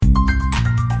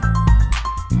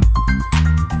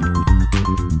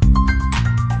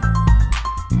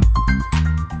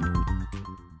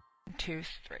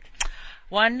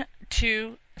One,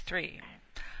 two, three.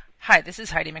 Hi, this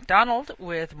is Heidi McDonald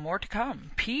with more to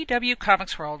come. PW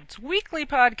Comics World's weekly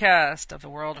podcast of the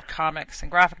world of comics and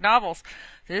graphic novels.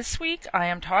 This week I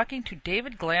am talking to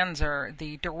David Glanzer,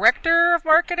 the Director of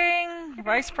Marketing,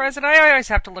 Vice President. I always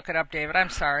have to look it up, David. I'm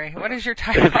sorry. What is your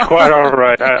title? It's quite all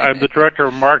right. I'm the Director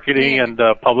of Marketing and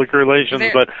Public Relations,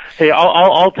 but hey,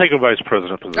 I'll take a Vice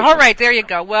President position. All right, there you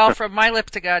go. Well, from my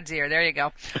lips to God's ear. There you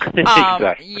go.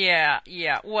 Exactly.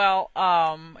 Yeah. Well,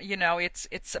 it's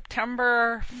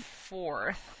September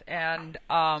 4th, and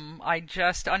I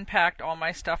just unpacked all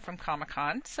my stuff from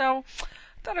Comic-Con, so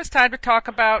I thought it was time to talk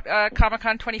about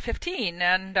Comic-Con 2015,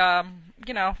 and,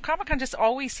 Comic-Con just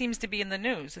always seems to be in the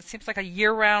news. It seems like a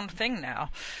year-round thing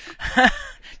now.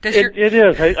 It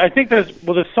is. I think there's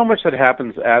so much that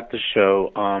happens at the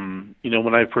show.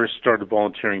 When I first started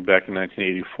volunteering back in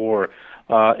 1984,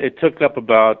 it took up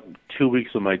about 2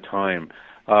 weeks of my time,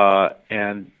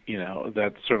 and,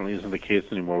 that certainly isn't the case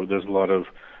anymore. There's a lot of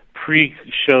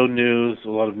pre-show news, a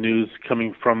lot of news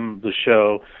coming from the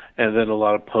show, and then a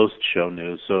lot of post-show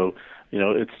news. So,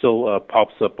 it still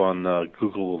pops up on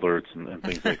Google alerts and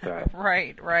things like that.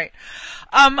 Right.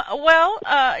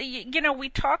 We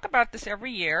talk about this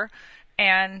every year,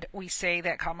 and we say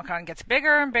that Comic-Con gets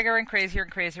bigger and bigger and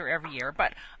crazier every year.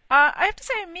 But I have to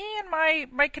say, me and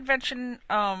my convention,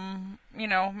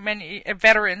 many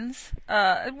veterans,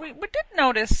 we did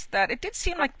notice that it did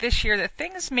seem like this year that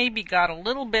things maybe got a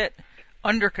little bit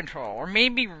under control, or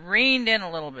maybe reined in a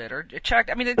little bit, or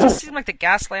checked. I mean, it just seemed like the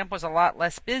gas lamp was a lot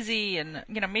less busy, and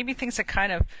maybe things had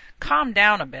kind of calmed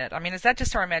down a bit. I mean, is that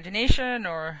just our imagination,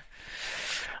 or?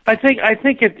 I think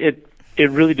it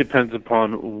really depends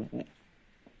upon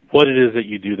what it is that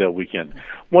you do that weekend.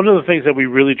 One of the things that we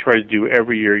really try to do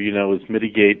every year, is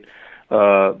mitigate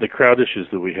the crowd issues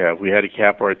that we have. We had to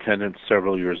cap our attendance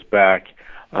several years back.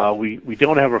 We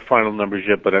don't have our final numbers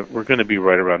yet, but we're going to be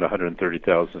right around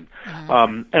 130,000.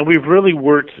 Mm-hmm. And we've really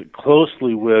worked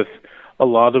closely with a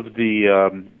lot of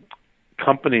the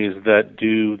companies that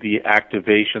do the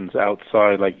activations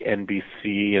outside, like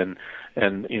NBC and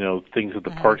things at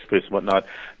the park space and whatnot,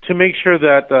 to make sure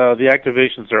that the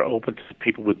activations are open to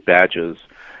people with badges.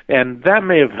 And that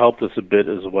may have helped us a bit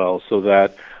as well, so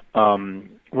that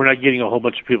we're not getting a whole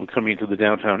bunch of people coming into the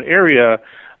downtown area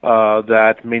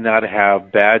that may not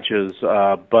have badges,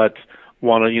 but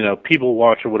want to, people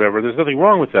watch or whatever. There's nothing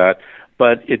wrong with that,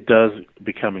 but it does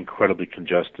become incredibly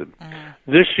congested.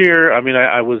 Mm-hmm. This year,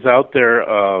 I was out there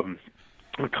a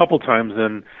couple times,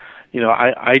 and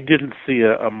I didn't see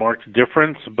a marked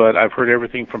difference, but I've heard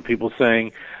everything from people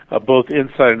saying both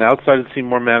inside and outside it seemed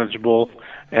more manageable,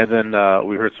 and then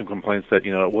we heard some complaints that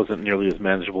it wasn't nearly as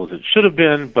manageable as it should have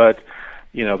been, but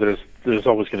there's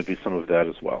always going to be some of that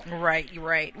as well. Right.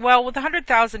 Well, with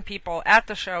 100,000 people at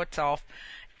the show itself,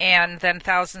 and then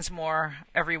thousands more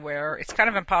everywhere, it's kind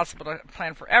of impossible to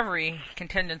plan for every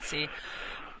contingency.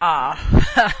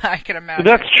 I can imagine.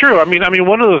 That's true. I mean,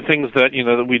 one of the things that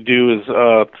that we do is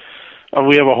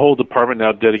we have a whole department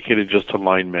now dedicated just to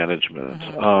line management.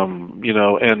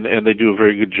 Mm-hmm. And they do a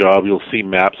very good job. You'll see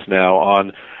maps now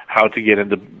on how to get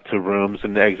into rooms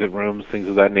and exit rooms, things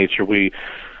of that nature. We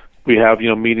have,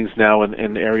 meetings now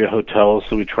in area hotels,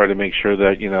 so we try to make sure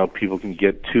that, people can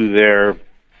get to there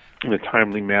in a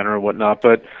timely manner and whatnot.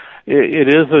 But it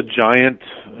is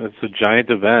it's a giant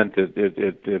event.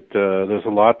 There's a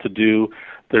lot to do.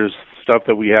 There's stuff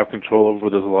that we have control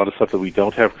over. There's a lot of stuff that we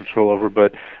don't have control over,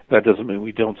 but that doesn't mean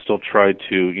we don't still try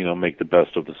to, make the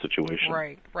best of the situation.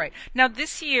 Right. Now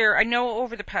this year, I know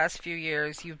over the past few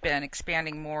years you've been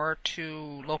expanding more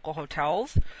to local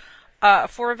hotels.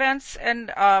 For events,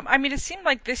 and it seemed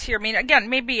like this year, again,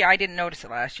 maybe I didn't notice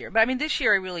it last year, but this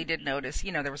year I really did notice,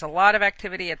 there was a lot of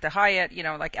activity at the Hyatt,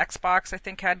 like Xbox, I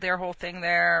think, had their whole thing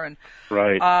there, and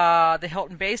right. The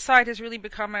Hilton Bayside has really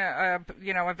become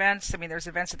events. There's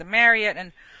events at the Marriott,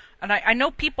 and I know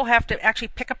people have to actually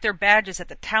pick up their badges at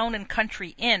the Town and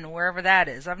Country Inn, wherever that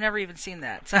is. I've never even seen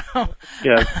that. So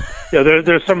yeah.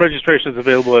 There's some registrations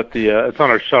available at the. It's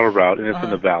on our shuttle route, and it's in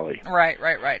the valley.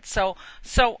 Right. So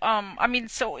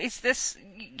is this?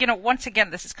 Once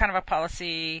again, this is kind of a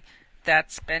policy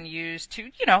that's been used to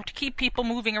keep people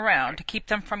moving around, to keep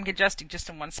them from congesting just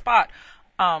in one spot.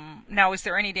 Now, is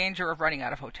there any danger of running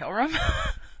out of hotel room?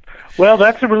 Well,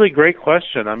 that's a really great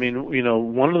question.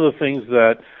 One of the things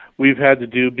that we've had to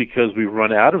do, because we've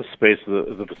run out of space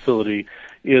at the facility,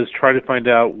 is try to find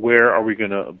out where are we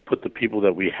going to put the people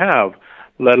that we have,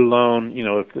 let alone,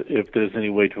 if there's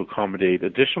any way to accommodate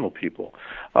additional people.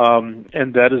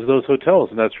 And that is those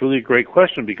hotels. And that's really a great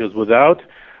question, because without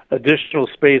additional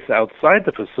space outside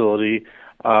the facility,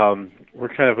 we're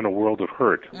kind of in a world of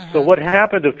hurt. So what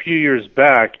happened a few years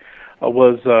back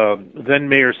was then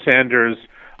Mayor Sanders,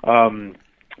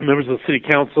 members of the city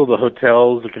council, the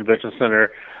hotels, the convention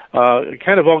center,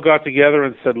 kind of all got together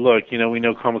and said, look, we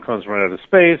know Comic-Con's run out of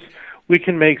space. We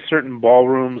can make certain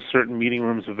ballrooms, certain meeting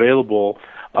rooms available,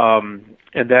 and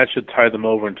that should tie them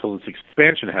over until this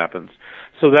expansion happens.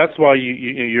 So that's why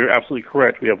you're absolutely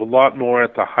correct. We have a lot more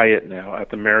at the Hyatt now,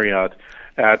 at the Marriott,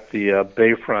 at the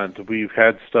Bayfront. We've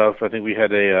had stuff. I think we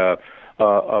had a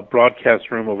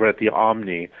broadcast room over at the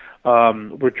Omni.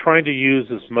 We're trying to use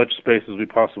as much space as we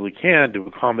possibly can to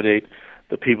accommodate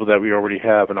the people that we already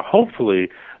have, and hopefully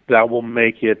that will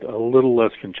make it a little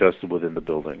less congested within the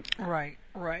building. Right,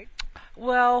 right.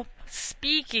 Well,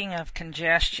 speaking of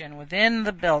congestion within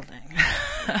the building,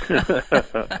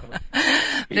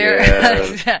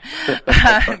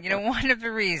 one of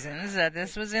the reasons that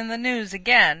this was in the news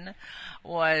again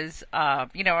was,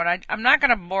 and I'm not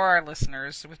going to bore our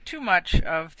listeners with too much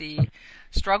of the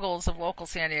struggles of local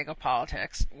San Diego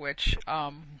politics, which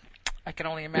I can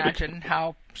only imagine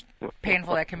how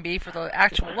painful that can be for the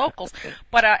actual locals.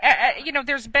 But,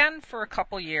 there's been for a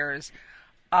couple years,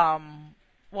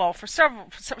 for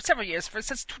several years,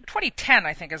 since 2010,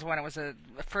 I think, is when it was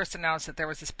first announced that there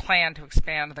was this plan to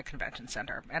expand the convention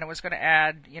center, and it was going to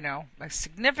add, a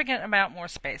significant amount more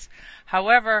space.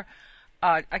 However,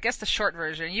 I guess the short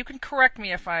version, you can correct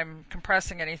me if I'm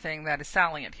compressing anything that is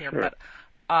salient here, sure. But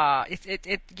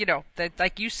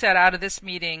like you said, out of this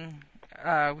meeting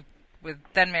with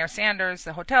then Mayor Sanders,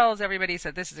 the hotels, everybody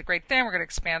said this is a great thing. We're going to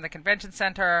expand the convention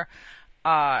center,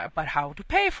 but how to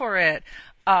pay for it?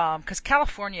 Because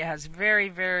California has very,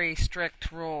 very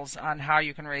strict rules on how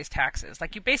you can raise taxes.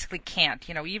 Like, you basically can't,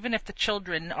 even if the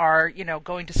children are,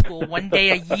 going to school one day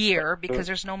a year because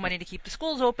there's no money to keep the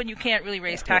schools open, you can't really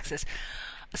raise taxes.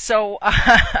 So,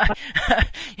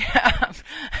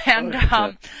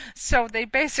 so they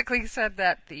basically said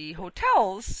that the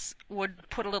hotels would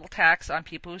put a little tax on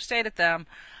people who stayed at them,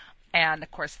 and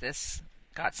of course this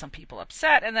got some people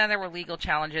upset, and then there were legal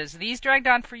challenges. These dragged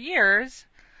on for years.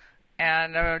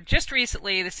 And just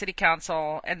recently, the city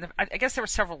council, and I guess there were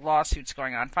several lawsuits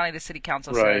going on. Finally, the city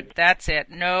council said, that's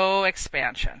it, no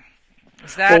expansion.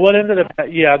 Is that... Well, what ended up,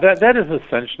 that is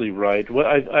essentially right.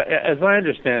 As I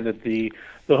understand it, the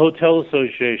Hotel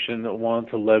Association wanted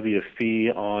to levy a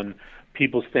fee on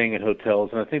people staying at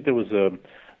hotels, and I think there was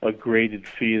a graded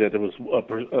fee that there was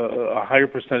a higher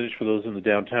percentage for those in the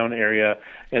downtown area,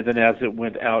 and then as it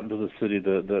went out into the city,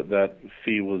 that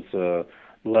fee was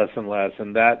less and less,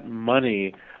 and that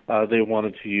money they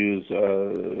wanted to use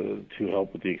to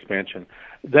help with the expansion.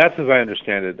 That's as I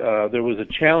understand it. There was a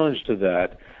challenge to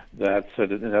that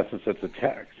said, in essence, that's a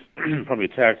tax, probably a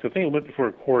tax. I think it went before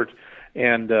a court,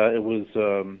 and it was,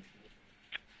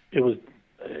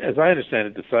 as I understand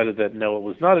it, decided that no, it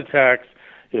was not a tax.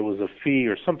 It was a fee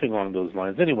or something along those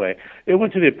lines. Anyway, it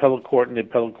went to the appellate court, and the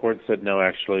appellate court said no,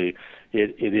 actually,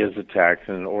 it is a tax,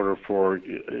 and in order for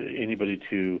anybody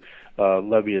to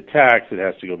levy a tax, it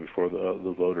has to go before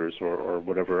the voters or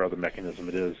whatever other mechanism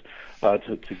it is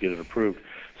to get it approved.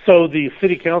 So the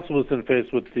city council was then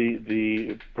faced with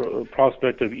the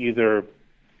prospect of either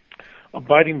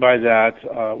abiding by that,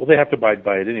 they have to abide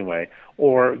by it anyway,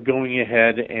 or going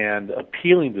ahead and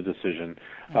appealing the decision.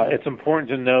 It's important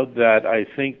to note that I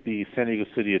think the San Diego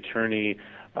City Attorney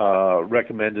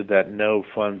recommended that no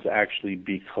funds actually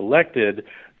be collected,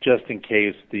 just in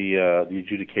case the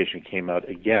adjudication came out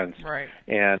against. Right.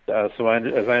 And so,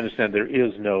 as I understand, there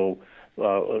is no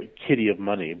kitty of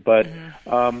money. But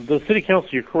the city council,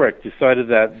 you're correct, decided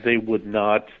that they would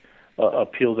not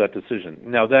appeal that decision.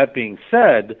 Now, that being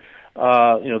said,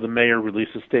 the mayor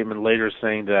released a statement later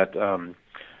saying that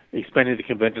expanding the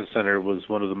convention center was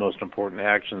one of the most important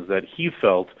actions that he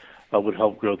felt would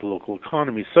help grow the local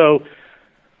economy. So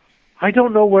I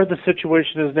don't know where the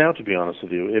situation is now, to be honest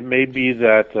with you. It may be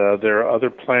that there are other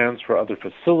plans for other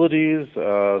facilities.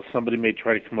 Somebody may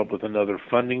try to come up with another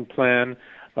funding plan.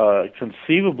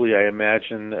 Conceivably, I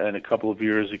imagine in a couple of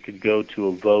years it could go to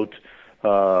a vote,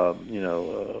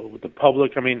 with the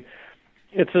public. I mean,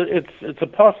 it's a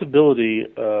possibility.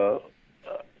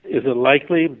 Is it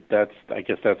likely? I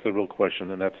guess that's the real question,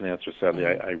 and that's an answer. Sadly,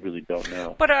 I really don't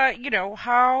know. But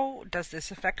how does this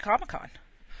affect Comic-Con?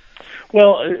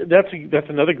 Well, that's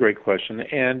another great question.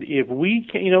 And if we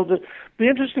can, the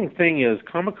interesting thing is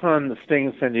Comic-Con staying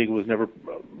in San Diego was never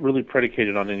really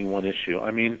predicated on any one issue.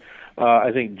 I mean,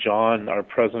 I think John, our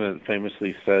president,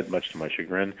 famously said, much to my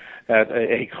chagrin, at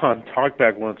a con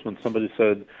talkback once when somebody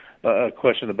said a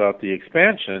question about the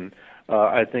expansion.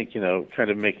 I think, kind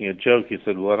of making a joke, he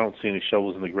said, "Well, I don't see any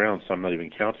shovels in the ground, so I'm not even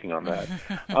counting on that."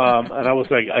 And I was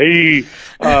like, "Hey,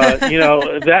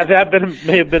 that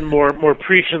may have been more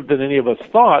prescient than any of us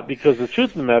thought, because the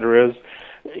truth of the matter is,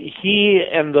 he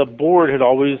and the board had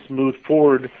always moved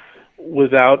forward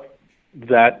without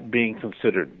that being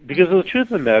considered. Because the truth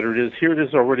of the matter is, here it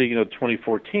is already,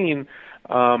 2014.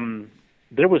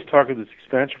 There was talk of this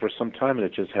expansion for some time, and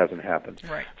it just hasn't happened.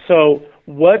 Right. So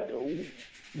what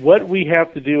we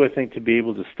have to do, I think, to be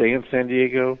able to stay in San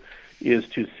Diego is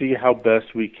to see how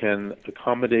best we can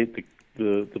accommodate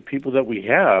the people that we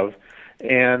have.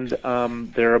 And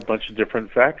there are a bunch of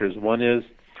different factors. One is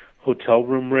hotel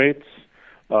room rates,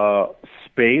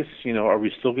 space. Are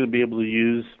we still going to be able to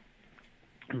use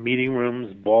meeting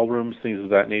rooms, ballrooms, things of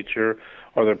that nature?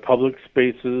 Are there public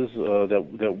spaces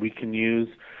that we can use?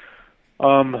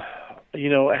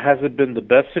 Has it been the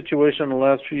best situation in the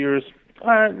last few years?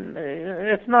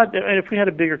 It's not. If we had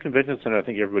a bigger convention center, I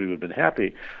think everybody would have been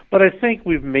happy. But I think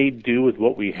we've made do with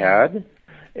what we had,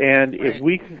 and Right. if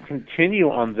we can continue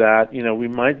on that, we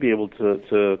might be able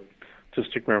to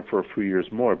stick around for a few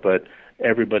years more. But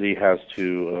everybody has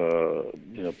to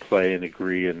play and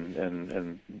agree,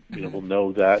 and we'll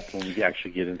know that when we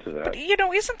actually get into that. But,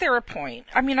 isn't there a point?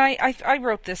 I mean, I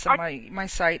wrote this on my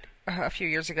site a few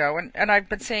years ago, and I've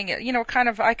been saying it. I kind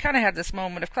of had this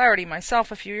moment of clarity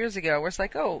myself a few years ago, where it's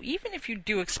like, oh, even if you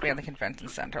do expand the convention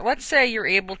center, let's say you're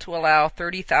able to allow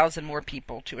 30,000 more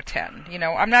people to attend.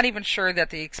 I'm not even sure that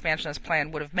the expansion as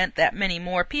planned would have meant that many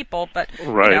more people, but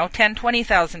Right. 10,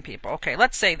 20,000 people. Okay,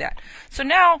 let's say that. So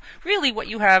now, really, what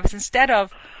you have is, instead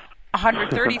of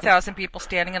 130,000 people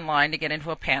standing in line to get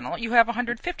into a panel, you have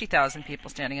 150,000 people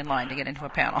standing in line to get into a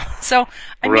panel. So,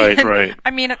 Right.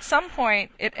 I mean, at some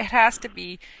point, it has to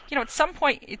be, at some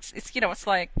point, it's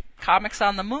like comics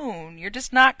on the moon. You're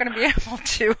just not going to be able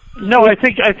to. No, I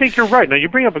think you're right. Now, you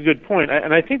bring up a good point,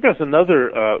 and I think there's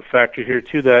another factor here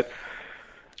too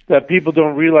that people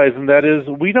don't realize, and that is,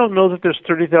 we don't know that there's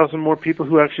 30,000 more people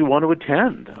who actually want to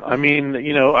attend. I mean,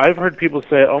 I've heard people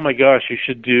say, "Oh my gosh, you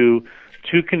should do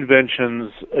 2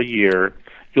 conventions a year.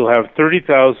 You'll have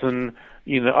 30,000,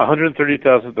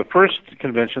 130,000 at the first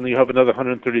convention, then you have another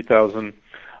 130,000,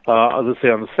 let's say,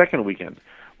 on the second weekend."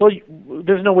 Well,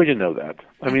 there's no way to know that.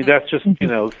 I mean, that's just,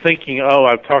 thinking, "Oh,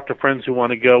 I've talked to friends who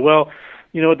want to go." Well,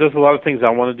 there's a lot of things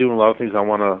I want to do and a lot of things I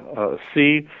want to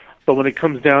see. But when it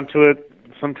comes down to it,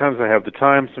 sometimes I have the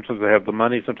time, sometimes I have the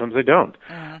money, sometimes I don't.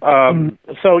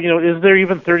 So, is there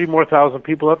even 30 more thousand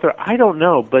people out there? I don't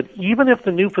know. But even if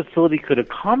the new facility could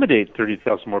accommodate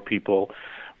 30,000 more people,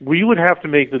 we would have to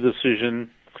make the decision,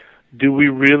 do we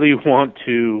really want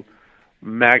to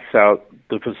max out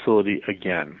the facility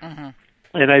again?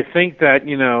 And I think that,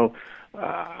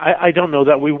 I don't know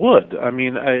that we would. I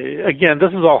mean, again,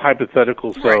 this is all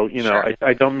hypothetical, so, Right, sure.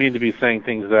 I don't mean to be saying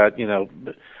things that,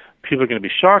 people are going to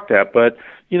be shocked at. But,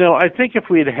 I think if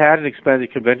we had an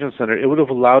expanded convention center, it would have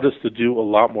allowed us to do a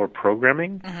lot more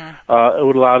programming. It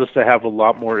would allow us to have a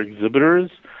lot more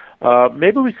exhibitors.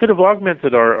 Maybe we could have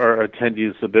augmented our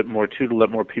attendees a bit more, too, to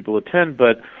let more people attend.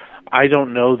 But I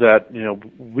don't know that,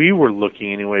 we were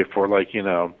looking anyway for,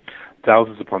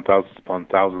 thousands upon thousands upon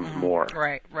thousands more.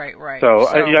 Right. So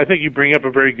I think you bring up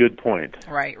a very good point.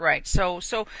 Right. So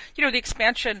the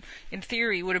expansion, in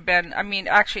theory, would have been. I mean,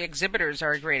 actually, exhibitors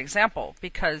are a great example,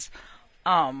 because,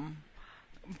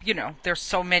 there's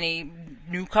so many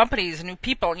new companies and new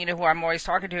people, who I'm always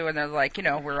talking to, and they're like,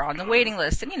 we're on the waiting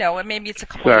list, and and maybe it's a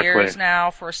couple of years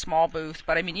now for a small booth,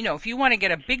 but I mean, if you want to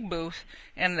get a big booth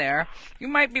in there, you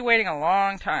might be waiting a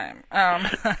long time.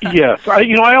 Yes,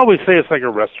 I always say it's like a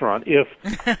restaurant. If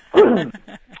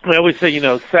I always say,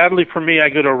 sadly for me, I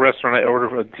go to a restaurant, I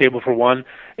order a table for one,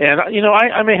 and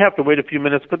I may have to wait a few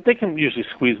minutes, but they can usually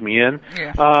squeeze me in.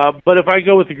 Yeah. But if I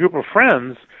go with a group of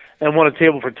friends and want a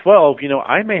table for 12,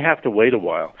 I may have to wait a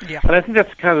while. Yeah. And I think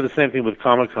that's kind of the same thing with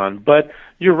Comic-Con. But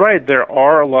you're right, there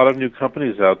are a lot of new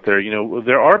companies out there.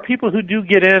 There are people who do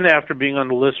get in after being on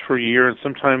the list for a year, and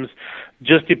sometimes,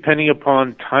 just depending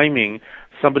upon timing,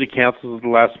 somebody cancels at the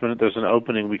last minute, there's an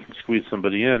opening, we can squeeze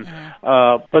somebody in.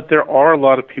 But there are a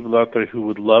lot of people out there who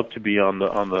would love to be on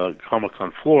the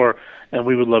Comic-Con floor, and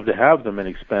we would love to have them. An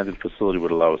expanded facility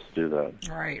would allow us to do that.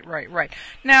 Right.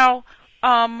 Now,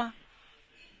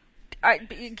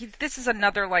 this is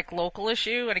another local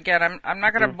issue, and again, I'm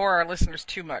not going to bore our listeners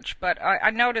too much, but I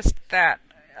noticed that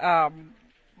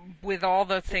with all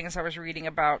the things I was reading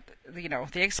about,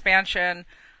 the expansion,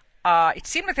 it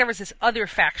seemed like there was this other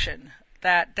faction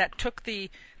that took the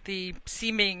the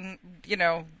seeming,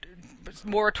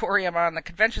 moratorium on the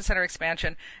convention center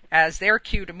expansion as their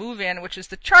cue to move in, which is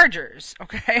the Chargers.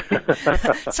 Okay,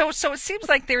 so it seems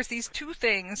like there's these two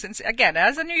things. And again,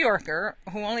 as a New Yorker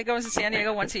who only goes to San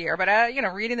Diego once a year, but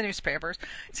reading the newspapers,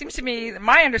 it seems to me that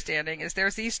my understanding is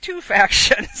there's these two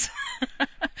factions.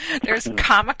 There's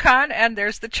Comic-Con and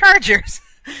there's the Chargers.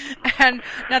 And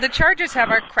now the Chargers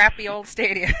have a crappy old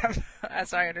stadium,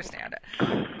 as I understand it,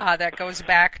 that goes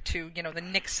back to, the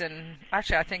Nixon.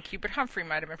 Actually, I think Hubert Humphrey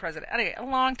might have been president. Anyway, a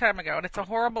long time ago, and it's a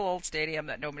horrible old stadium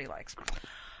that nobody likes.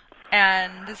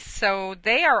 And so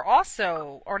they are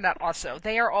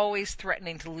they are always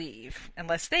threatening to leave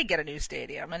unless they get a new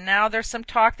stadium. And now there's some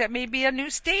talk that maybe a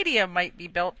new stadium might be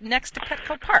built next to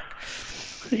Petco Park.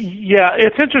 Yeah,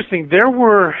 it's interesting. There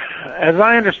were, as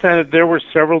I understand it, there were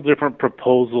several different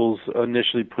proposals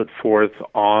initially put forth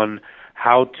on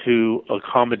how to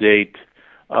accommodate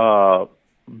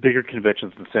bigger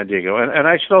conventions in San Diego. And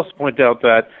I should also point out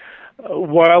that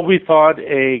while we thought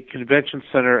an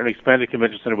expanded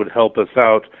convention center would help us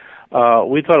out,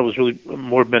 we thought it was really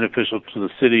more beneficial to the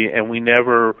city, and we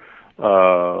never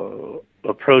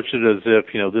approached it as if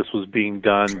this was being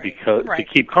done to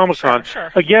keep Comic-Con.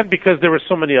 Sure. Again, because there were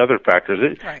so many other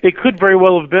factors. It could very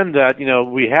well have been that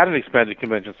we had an expanded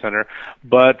convention center,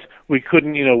 but we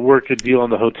couldn't work a deal on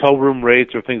the hotel room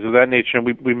rates or things of that nature, and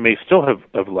we may still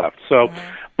have left. So,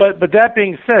 but that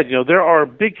being said, there are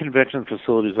big convention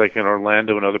facilities like in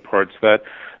Orlando and other parts that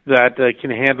can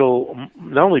handle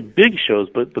not only big shows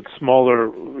but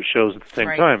smaller shows at the same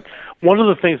time. One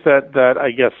of the things that I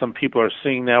guess some people are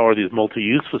seeing now are these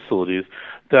multi-use facilities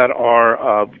that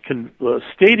are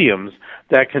stadiums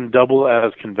that can double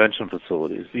as convention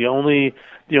facilities. The only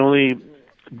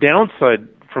downside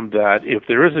from that, if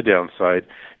there is a downside,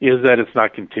 is that it's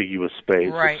not contiguous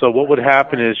space. Right. So what would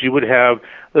happen is you would have,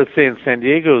 let's say in San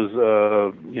Diego's,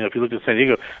 if you look at San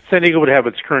Diego would have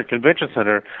its current convention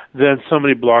center, then so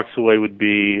many blocks away would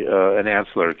be an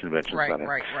ancillary convention center.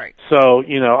 Right. So,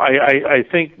 I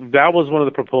think that was one of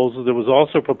the proposals. There was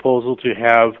also a proposal to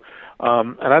have,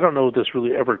 and I don't know if this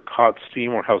really ever caught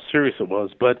steam or how serious it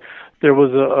was, but there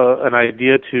was an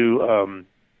idea to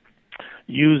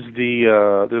use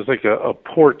there's like a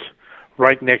port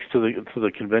right next to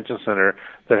the convention center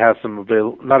that has some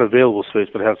not available space,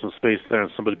 but has some space there,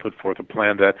 and somebody put forth a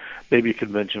plan that maybe a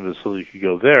convention facility could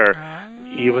go there,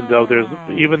 even though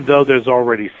there's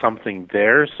already something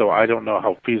there. So I don't know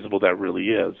how feasible that really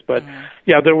is. But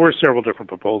yeah, there were several different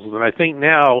proposals, and I think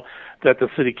now that the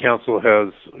city council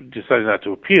has decided not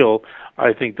to appeal,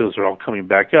 I think those are all coming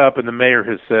back up, and the mayor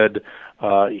has said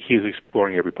he's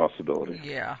exploring every possibility.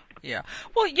 Yeah.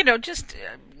 Well, just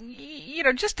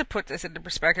to put this into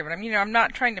perspective, and I'm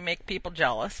not trying to make people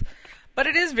jealous, but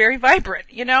it is very vibrant.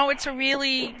 It's a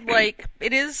really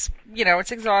it is.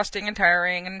 It's exhausting and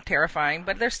tiring and terrifying,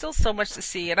 but there's still so much to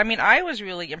see. And I was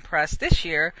really impressed this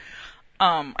year.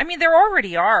 There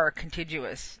already are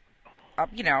contiguous,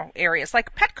 areas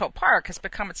like Petco Park has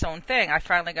become its own thing. I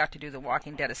finally got to do the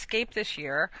Walking Dead Escape this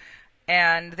year.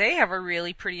 And they have a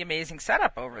really pretty amazing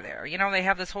setup over there. They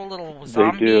have this whole little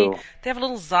zombie. They have a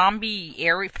little zombie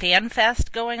area fan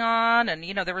fest going on, and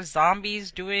there were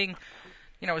zombies doing.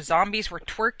 Zombies were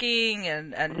twerking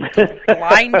and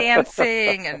line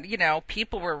dancing, and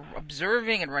people were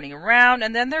observing and running around.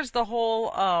 And then there's the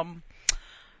whole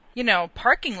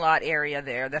parking lot area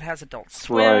there that has Adult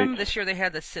Swim. Right. This year they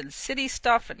had the Sin City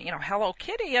stuff and Hello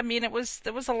Kitty.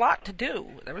 There was a lot to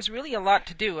do. There was really a lot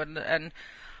to do, and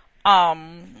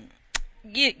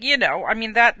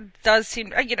that does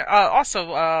seem, also,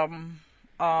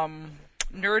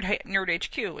 Nerd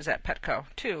HQ was at Petco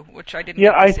too, which I didn't see.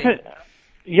 I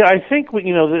think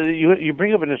you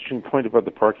bring up an interesting point about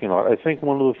the parking lot. I think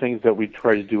one of the things that we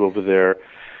try to do over there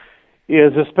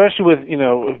is, especially with,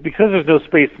 because there's no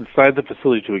space inside the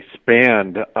facility to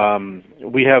expand,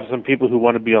 we have some people who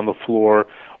want to be on the floor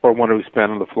or want to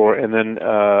expand on the floor, and then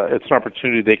it's an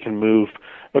opportunity they can move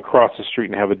across the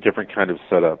street and have a different kind of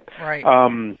setup. Right.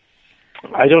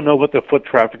 I don't know what the foot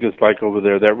traffic is like over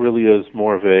there. That really is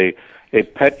more of a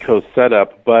Petco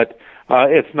setup, but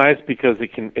it's nice because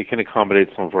it can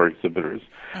accommodate some of our exhibitors.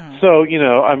 Mm-hmm. So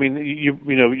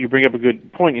you bring up a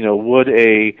good point. Would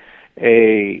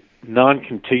a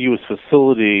non-contiguous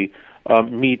facility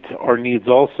meet our needs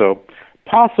also?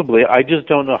 Possibly. I just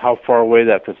don't know how far away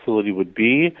that facility would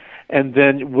be, and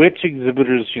then which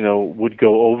exhibitors, would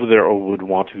go over there or would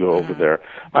want to go over there.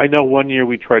 I know one year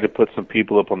we tried to put some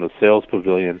people up on the sales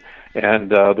pavilion,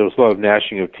 and there was a lot of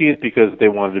gnashing of teeth because they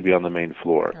wanted to be on the main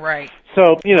floor. Right.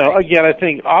 So, Right. again, I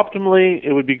think optimally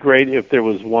it would be great if there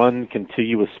was one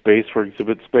contiguous space for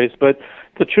exhibit space, but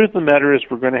the truth of the matter is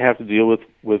we're going to have to deal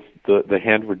with the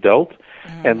hand we're dealt.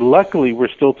 Mm. And luckily, we're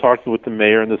still talking with the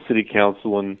mayor and the city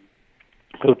council and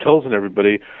hotels and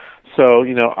everybody. So,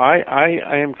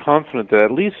 I am confident that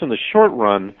at least in the short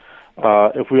run,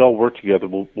 if we all work together,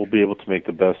 we'll be able to make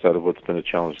the best out of what's been a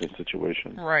challenging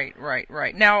situation. Right, right,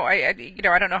 right. Now, I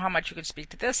don't know how much you could speak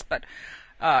to this, but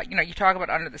you talk about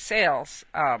under the sails.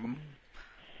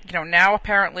 Now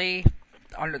apparently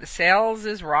under the sails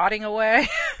is rotting away.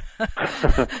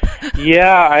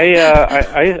 Yeah,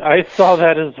 I saw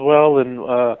that as well, and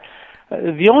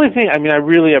the only thing, I mean, I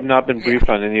really have not been briefed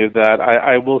on any of that.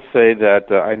 I will say that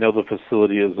I know the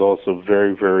facility is also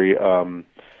very, very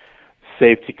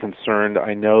safety concerned.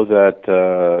 I know that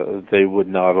they would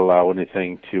not allow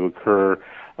anything to occur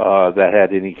that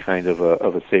had any kind of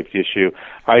a safety issue.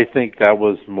 I think that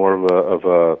was more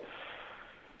of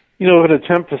an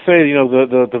attempt to say,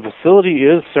 the facility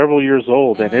is several years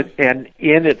old, and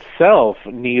in itself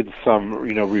needs some,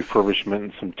 refurbishment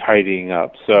and some tidying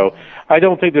up. So I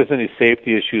don't think there's any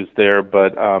safety issues there,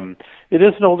 but it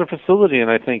is an older facility,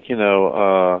 and I think,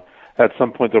 at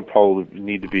some point there'll probably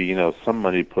need to be, some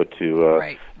money put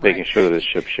to making sure that it's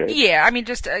shipshape. Yeah, I mean,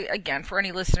 just again, for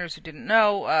any listeners who didn't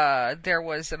know, there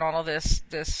was in all of this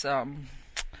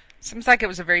seems like it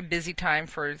was a very busy time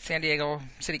for San Diego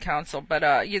City Council, but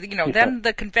then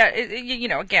the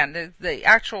again, the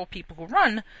actual people who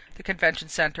run the convention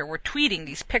center were tweeting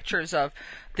these pictures of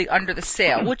the under the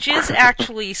sail, which is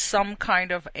actually some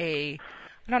kind of I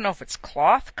don't know if it's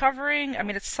cloth covering. I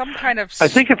mean, it's some kind of. I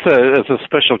think it's a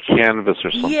special canvas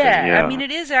or something. Yeah, I mean,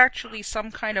 it is actually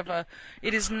some kind of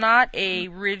It is not a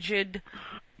rigid.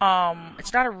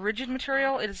 It's not a rigid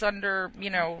material. It is under,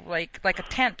 like a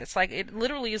tent. It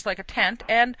literally is like a tent,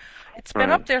 and it's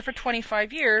been up there for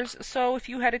 25 years. So if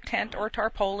you had a tent or a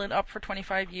tarpaulin up for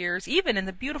 25 years, even in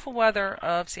the beautiful weather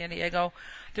of San Diego,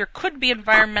 there could be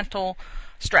environmental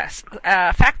stress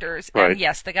factors. Right. And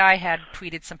yes, the guy had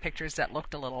tweeted some pictures that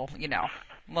looked a little,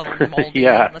 little moldy.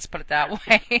 Yeah. Let's put it that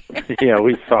way. Yeah,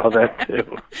 we saw that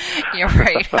too. You're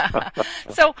right.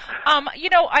 So, I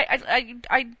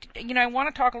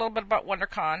want to talk a little bit about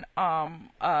WonderCon.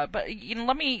 But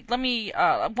let me.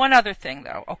 One other thing,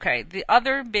 though. Okay, the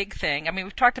other big thing. I mean,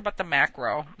 we've talked about the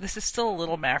macro. This is still a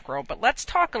little macro, but let's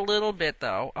talk a little bit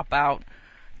though about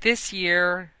this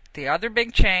year. The other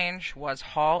big change was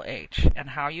Hall H and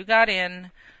how you got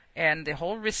in, and the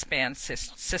whole wristband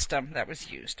system that was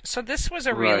used. So this was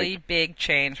a really big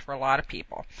change for a lot of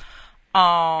people.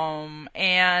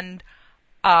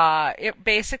 It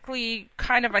basically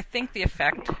kind of, I think the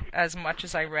effect, as much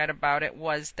as I read about it,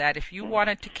 was that if you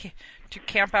wanted to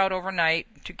camp out overnight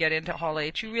to get into Hall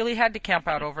H, you really had to camp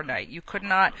out overnight. You could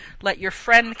not let your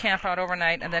friend camp out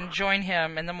overnight and then join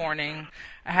him in the morning,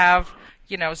 have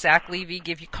Zach Levy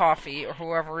give you coffee, or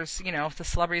whoever's, the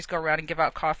celebrities go around and give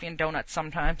out coffee and donuts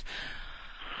sometimes.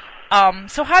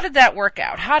 So how did that work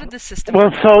out? How did the system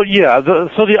work out? So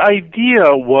the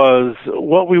idea was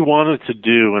what we wanted to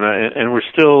do, and we're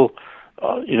still,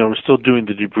 we're still doing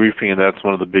the debriefing, and that's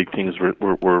one of the big things we're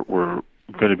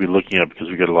going to be looking at because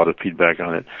we get a lot of feedback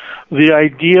on it. The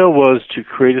idea was to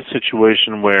create a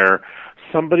situation where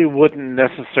somebody wouldn't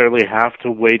necessarily have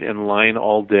to wait in line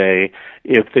all day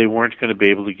if they weren't going to be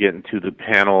able to get into the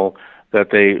panel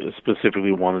that they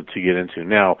specifically wanted to get into.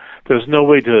 Now, there's no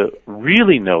way to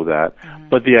really know that,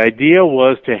 but the idea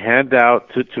was to hand out,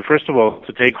 to first of all,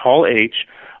 to take Hall H,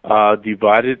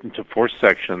 divide it into 4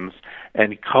 sections,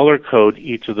 and color code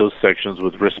each of those sections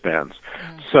with wristbands.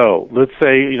 So, let's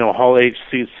say, Hall H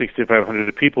seats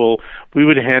 6,500 people, we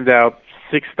would hand out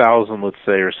 6,000, let's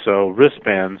say, or so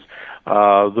wristbands.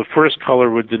 The first color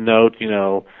would denote,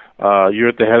 you're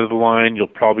at the head of the line, you'll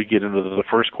probably get into the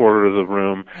first quarter of the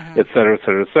room, et cetera, et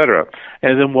cetera, et cetera.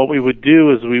 And then what we would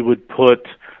do is we would put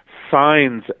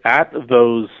signs at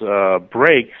those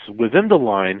breaks within the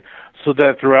line so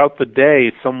that throughout the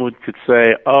day someone could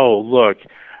say, oh, look,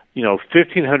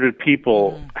 1,500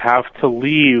 people have to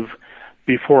leave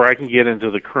before I can get into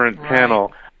the current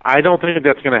panel. I don't think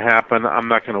that's going to happen. I'm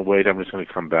not going to wait. I'm just going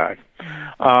to come back.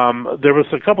 There was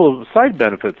a couple of side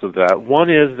benefits of that.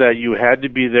 One is that you had to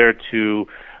be there to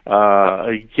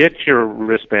get your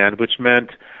wristband, which meant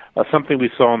something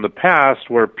we saw in the past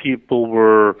where people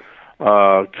were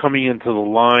coming into the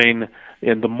line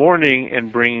in the morning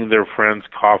and bringing their friends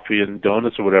coffee and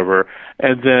donuts or whatever,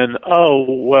 and then, oh,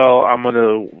 well, I'm going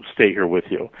to stay here with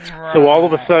you. Right. So all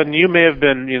of a sudden, you may have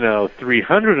been,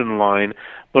 300 in line,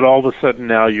 but all of a sudden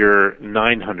now you're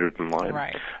 900 in line.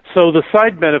 Right. So the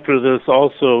side benefit of this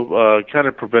also kind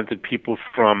of prevented people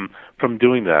from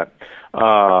doing that.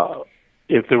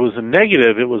 If there was a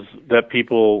negative, it was that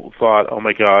people thought, oh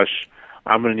my gosh,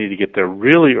 I'm going to need to get there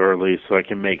really early so I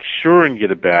can make sure and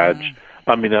get a badge,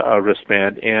 a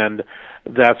wristband, and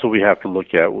that's what we have to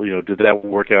look at. Did that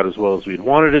work out as well as we'd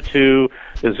wanted it to?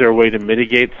 Is there a way to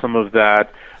mitigate some of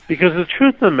that? Because the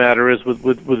truth of the matter is, with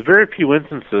very few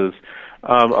instances,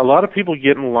 a lot of people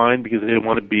get in line because they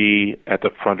want to be at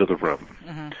the front of the room.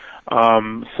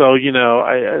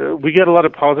 We get a lot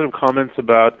of positive comments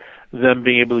about them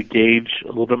being able to gauge a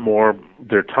little bit more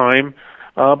their time,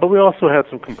 but we also had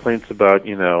some complaints about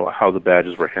how the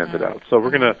badges were handed out. So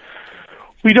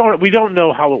we don't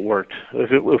know how it worked,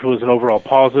 if it was an overall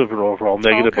positive or overall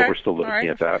negative, but we're still looking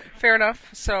at that. Fair enough.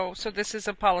 So this is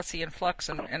a policy in flux.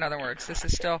 In other words, this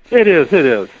is still. It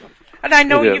is. And I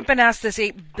know you've been asked this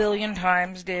 8 billion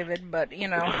times, David, but,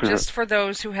 just for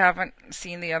those who haven't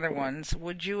seen the other ones,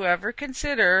 would you ever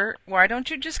consider, why don't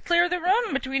you just clear the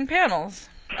room between panels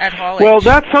at Hall H? Well,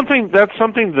 that's something that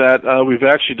we've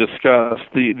actually discussed.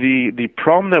 The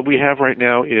problem that we have right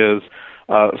now is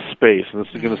space, and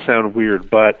this is going to sound weird,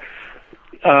 but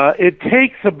it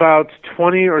takes about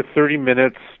 20 or 30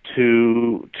 minutes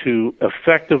to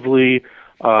effectively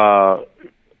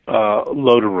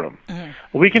load a room.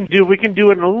 We can do it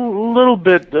in a little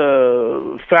bit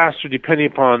faster depending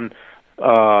upon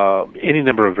any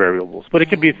number of variables, but it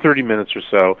can be 30 minutes or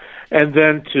so. And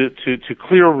then to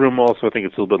clear a room also, I think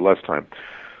it's a little bit less time.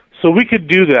 So we could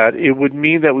do that. It would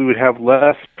mean that we would have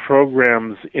less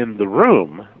programs in the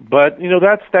room, but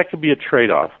that could be a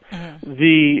trade-off.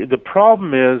 The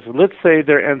problem is, let's say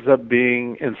there ends up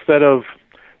being, instead of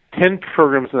 10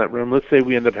 programs in that room, let's say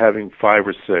we end up having 5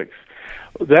 or 6.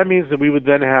 That means that we would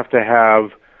then have to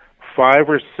have 5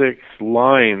 or 6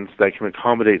 lines that can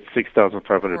accommodate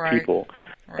 6,500 people,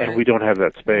 and we don't have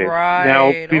that space.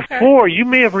 Now, before, you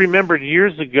may have remembered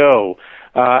years ago,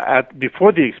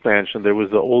 before the expansion, there was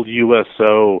the old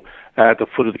USO at the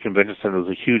foot of the convention center. It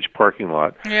was a huge parking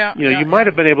lot. You might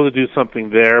have been able to do something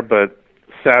there, but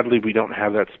sadly, we don't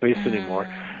have that space anymore.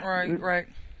 Right.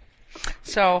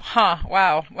 So,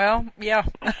 wow. Well, yeah.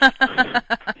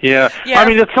 Yeah. I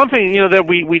mean, it's something, that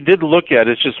we did look at.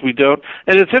 It's just we don't.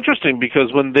 And it's interesting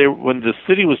because when the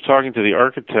city was talking to the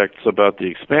architects about the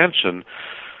expansion,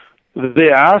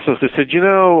 they asked us, they said,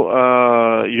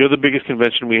 you're the biggest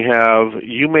convention we have.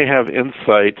 You may have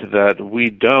insight that we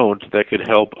don't that could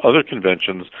help other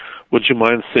conventions. Would you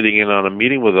mind sitting in on a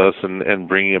meeting with us and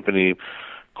bringing up any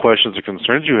questions or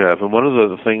concerns you have? And one of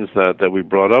the things that we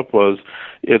brought up was,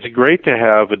 it's great to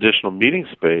have additional meeting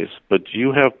space, but do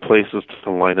you have places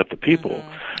to line up the people?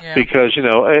 Because,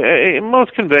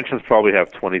 most conventions probably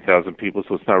have 20,000 people,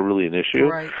 so it's not really an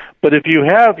issue. But if you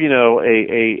have,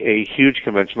 a huge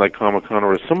convention like Comic-Con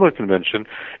or a similar convention,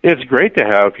 it's great to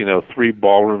have, 3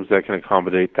 ballrooms that can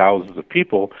accommodate thousands of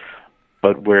people.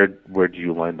 But where do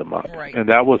you line them up? And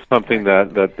that was something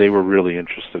that they were really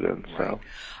interested in. So.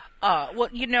 Well,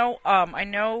 I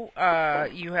know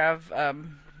you have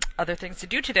other things to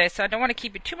do today, so I don't want to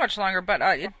keep you too much longer, but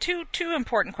two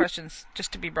important questions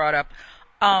just to be brought up.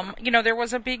 There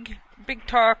was a big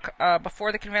talk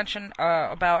before the convention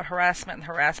about harassment and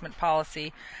harassment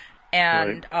policy,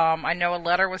 and I know a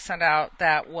letter was sent out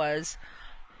that was,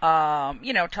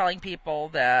 telling people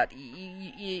that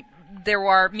there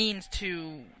are means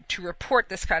to report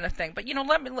this kind of thing. But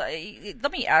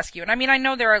let me ask you, and I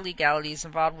know there are legalities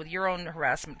involved with your own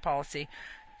harassment policy,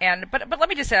 but let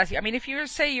me just ask you. If you're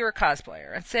a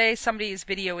cosplayer and say somebody is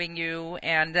videoing you,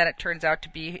 and then it turns out to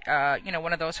be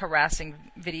one of those harassing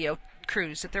video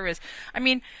crews that there is.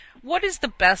 What is the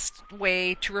best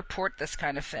way to report this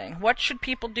kind of thing? What should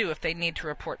people do if they need to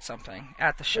report something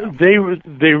at the show? They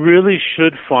really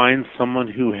should find someone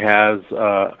who has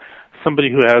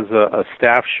somebody who has a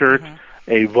staff shirt,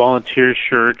 a volunteer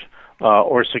shirt,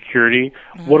 or security.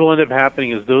 What will end up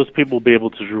happening is those people will be able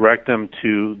to direct them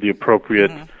to the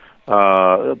appropriate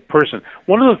person.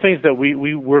 One of the things that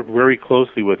we work very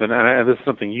closely with, and this is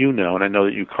something and I know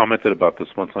that you commented about this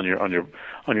once on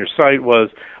your site, was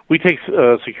we take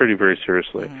security very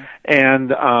seriously,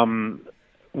 and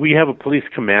we have a police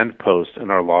command post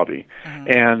in our lobby,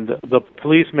 and the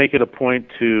police make it a point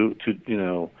to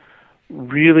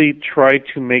really try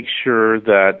to make sure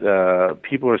that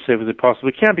people are safe as they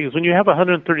possibly can, because when you have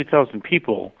 130,000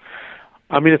 people,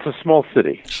 it's a small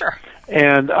city. Sure.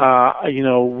 And,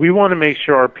 we want to make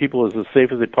sure our people are as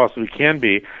safe as they possibly can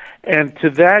be. And to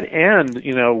that end,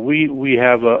 we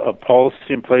have a policy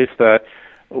in place that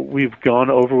we've gone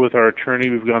over with our attorney,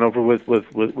 we've gone over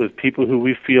with people who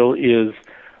we feel is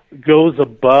goes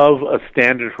above a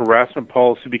standard harassment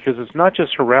policy, because it's not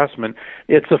just harassment,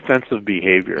 it's offensive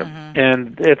behavior.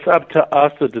 And it's up to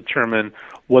us to determine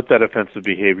what that offensive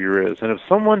behavior is. And if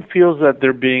someone feels that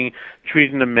they're being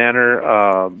treated in a manner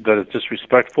that is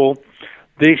disrespectful,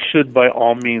 they should by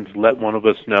all means let one of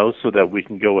us know so that we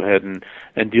can go ahead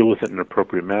and deal with it in an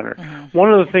appropriate manner.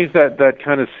 One of the things that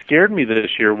kind of scared me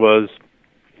this year was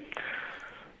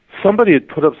somebody had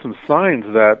put up some signs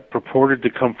that purported to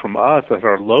come from us, that had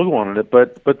our logo on it,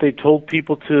 but they told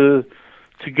people to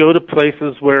go to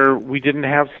places where we didn't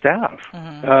have staff.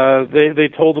 They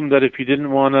told them that if you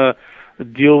didn't want to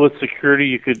deal with security,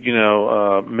 you could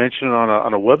mention it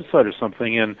on a website or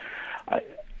something. And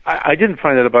I didn't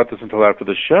find out about this until after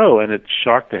the show, and it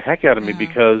shocked the heck out of me,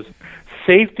 because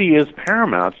safety is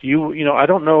paramount. I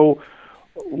don't know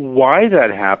why that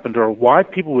happened, or why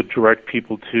people would direct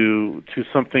people to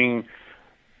something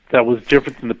that was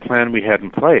different than the plan we had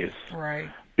in place. Right.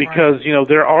 Because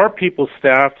there are people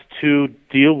staffed to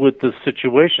deal with the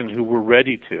situation who were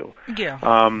ready to. Yeah.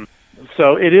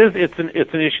 So it's an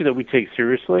issue that we take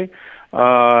seriously,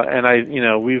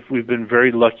 and we've been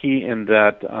very lucky in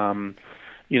that.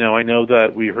 I know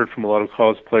that we heard from a lot of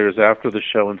cosplayers after the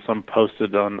show, and some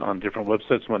posted on different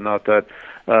websites and whatnot that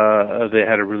they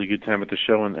had a really good time at the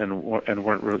show and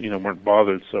weren't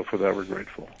bothered. So for that, we're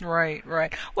grateful. Right.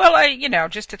 Well,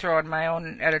 just to throw in my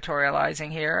own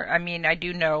editorializing here, I mean, I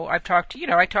do know I talk to you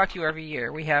every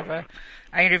year.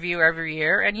 I interview every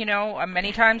year, and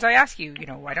many times I ask you,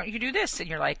 why don't you do this? And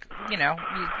you're like,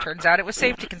 it turns out it was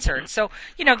safety concerns. So,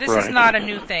 this is not a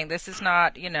new thing. This is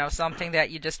not, something that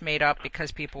you just made up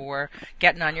because people were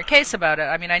getting on your case about it.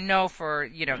 I mean, I know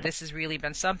this has really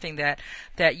been something that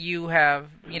you have,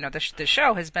 the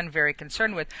show has been very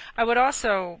concerned with. I would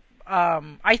also.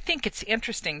 I think it's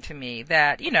interesting to me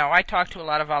that, I talk to a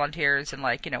lot of volunteers and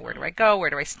where do I go? Where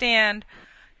do I stand?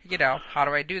 How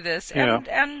do I do this?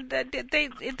 And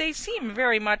they seem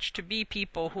very much to be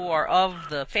people who are of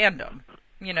the fandom,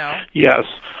 Yes.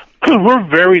 We're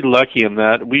very lucky in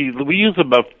that. We use it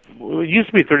used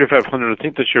to be 3,500. I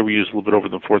think this year we used a little bit over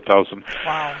the 4,000.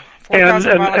 Wow.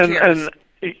 4,000 volunteers.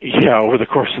 Yeah, over the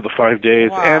course of the 5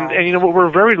 days. Wow. And we're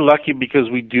very lucky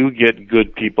because we do get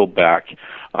good people back.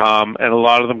 And a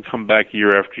lot of them come back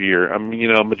year after year. I mean,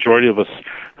 a majority of us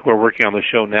who are working on the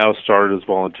show now started as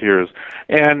volunteers.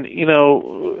 And,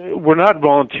 we're not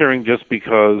volunteering just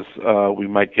because we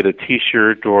might get a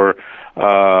T-shirt or,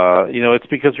 it's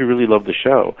because we really love the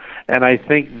show. And I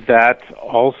think that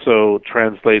also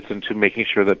translates into making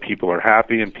sure that people are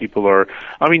happy and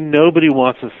nobody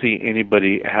wants to see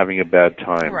anybody having a bad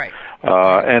time. Right.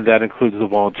 And that includes the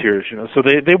volunteers, So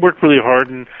they work really hard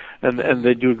and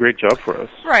they do a great job for us.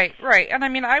 Right. And I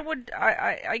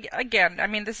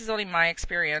mean, this is only my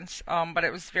experience, but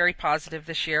it was very positive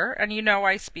this year. And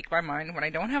I speak my mind. When I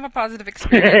don't have a positive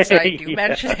experience, I do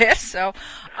mention it. So,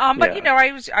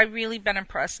 I really been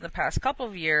impressed in the past couple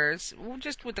of years,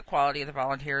 just with the quality of the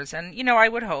volunteers. And, I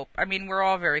would hope, we're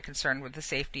all very concerned with the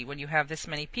safety when you have this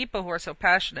many people who are so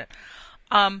passionate.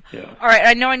 All right,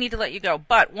 I know I need to let you go,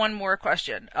 but one more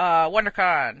question.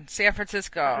 WonderCon, San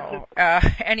Francisco,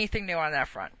 anything new on that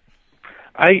front?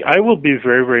 I will be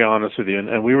very, very honest with you,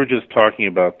 and we were just talking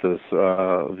about this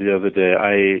the other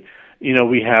day.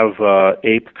 We have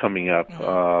APE coming up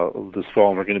this fall,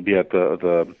 and we're going to be at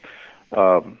the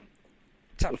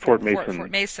Fort Mason. Fort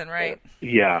Mason, right?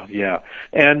 Yeah.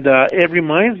 And it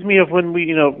reminds me of when we,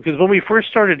 because when we first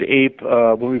started APE,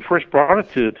 when we first brought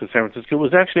it to San Francisco, it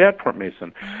was actually at Fort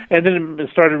Mason. And then it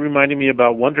started reminding me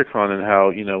about WonderCon and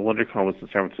how, WonderCon was in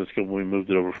San Francisco when we moved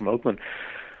it over from Oakland.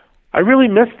 I really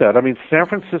miss that. San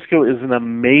Francisco is an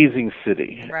amazing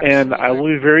city. Absolutely. And I will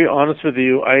be very honest with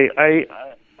you. I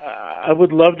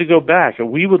would love to go back.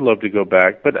 We would love to go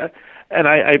back. But, and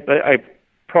I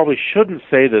probably shouldn't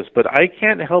say this, but I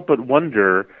can't help but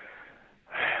wonder.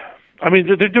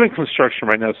 They're doing construction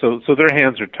right now, so their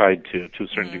hands are tied to a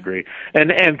certain degree.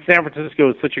 And San Francisco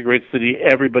is such a great city.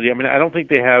 Everybody, I don't think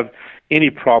they have any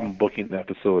problem booking that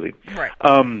facility. Right.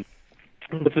 But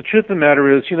the truth of the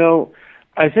matter is,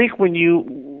 I think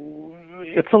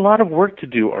it's a lot of work to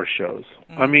do our shows.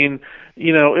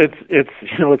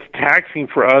 It's taxing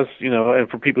for us, and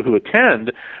for people who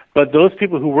attend, but those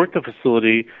people who work the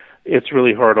facility, it's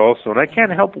really hard also. And I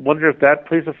can't help but wonder if that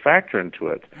plays a factor into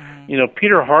it.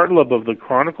 Peter Hartlub of the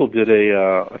Chronicle did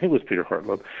I think it was Peter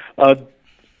Hartlub,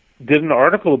 did an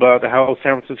article about how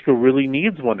San Francisco really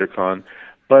needs WonderCon,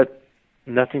 but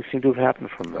nothing seemed to have happened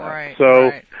from that. Right, so,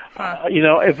 right. Huh.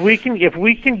 If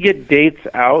we can get dates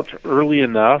out early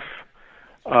enough,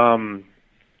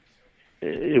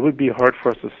 it would be hard for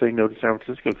us to say no to San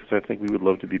Francisco because I think we would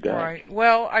love to be back. Right.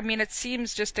 Well, I mean, it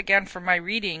seems just again from my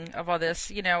reading of all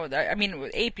this, I mean,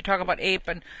 with APE, you talk about APE,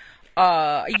 and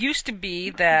it used to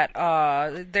be that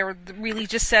there really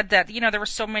just said that there were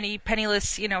so many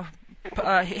penniless,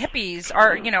 hippies,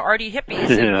 arty hippies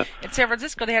in San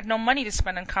Francisco. They had no money to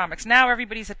spend on comics. Now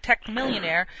everybody's a tech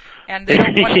millionaire, and they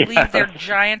don't want to leave their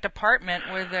giant apartment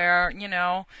with their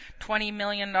 $20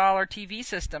 million TV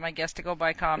system, I guess, to go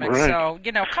buy comics. Right. So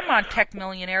come on, tech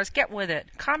millionaires, get with it.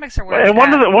 Comics are where and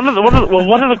one of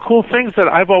the cool things that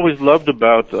I've always loved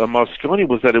about Moscone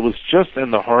was that it was just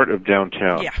in the heart of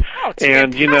downtown. Yeah. Oh, it's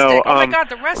and fantastic. Oh my God,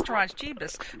 the restaurants,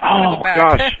 Jeebus. Oh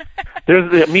gosh,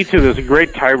 me too. There's a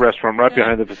great Thai restaurant right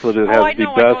behind the facility that has the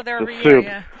best I go there every soup. year,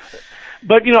 yeah.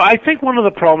 But I think one of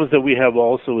the problems that we have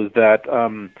also is that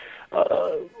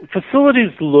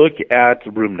facilities look at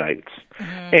room nights,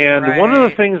 and one of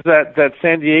the things that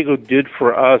San Diego did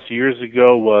for us years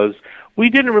ago was we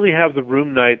didn't really have the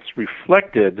room nights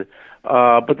reflected.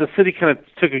 But the city kind of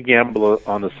took a gamble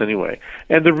on us anyway.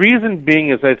 And the reason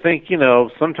being is I think,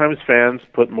 sometimes fans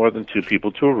put more than two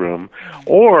people to a room,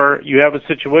 or you have a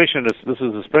situation, this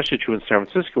is especially true in San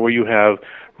Francisco, where you have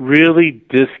really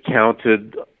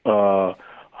discounted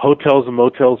hotels and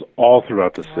motels all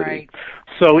throughout the city. Right.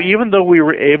 So even though we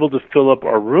were able to fill up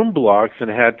our room blocks and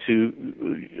had to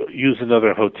use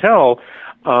another hotel,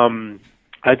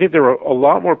 I think there were a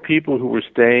lot more people who were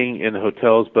staying in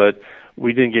hotels, but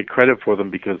we didn't get credit for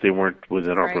them because they weren't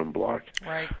within our room block.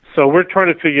 Right. So we're trying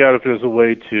to figure out if there's a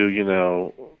way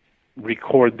to,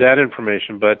 record that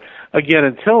information. But again,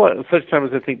 until such time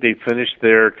as I think they finish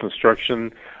their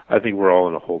construction, I think we're all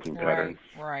in a holding pattern.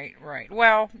 Right.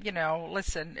 Well,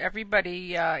 listen,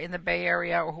 everybody in the Bay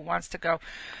Area or who wants to go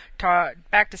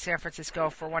back to San Francisco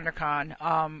for WonderCon,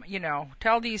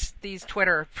 tell these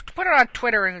Twitter, put it on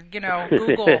Twitter and,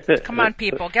 Google. Come on,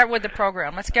 people, get with the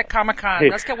program. Let's get Comic-Con.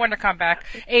 Let's get WonderCon back,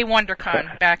 a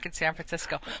WonderCon back in San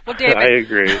Francisco. Well, David. I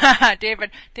agree.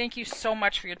 David, thank you so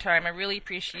much for your time. I really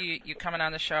appreciate you coming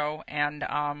on the show and,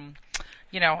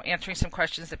 answering some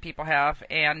questions that people have.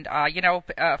 And,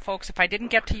 folks, if I didn't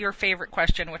get to your favorite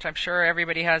question, which I'm sure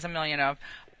everybody has a million of,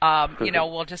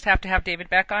 we'll just have to have David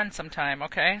back on sometime,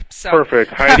 okay? So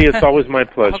Perfect. Heidi, it's always my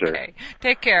pleasure. Okay.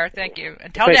 Take care. Thank you.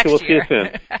 Until next year. We'll see you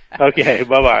soon. Okay,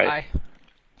 bye-bye. Bye.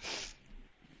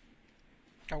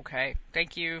 Okay.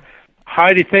 Thank you.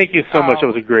 Heidi, thank you so much. It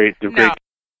was a great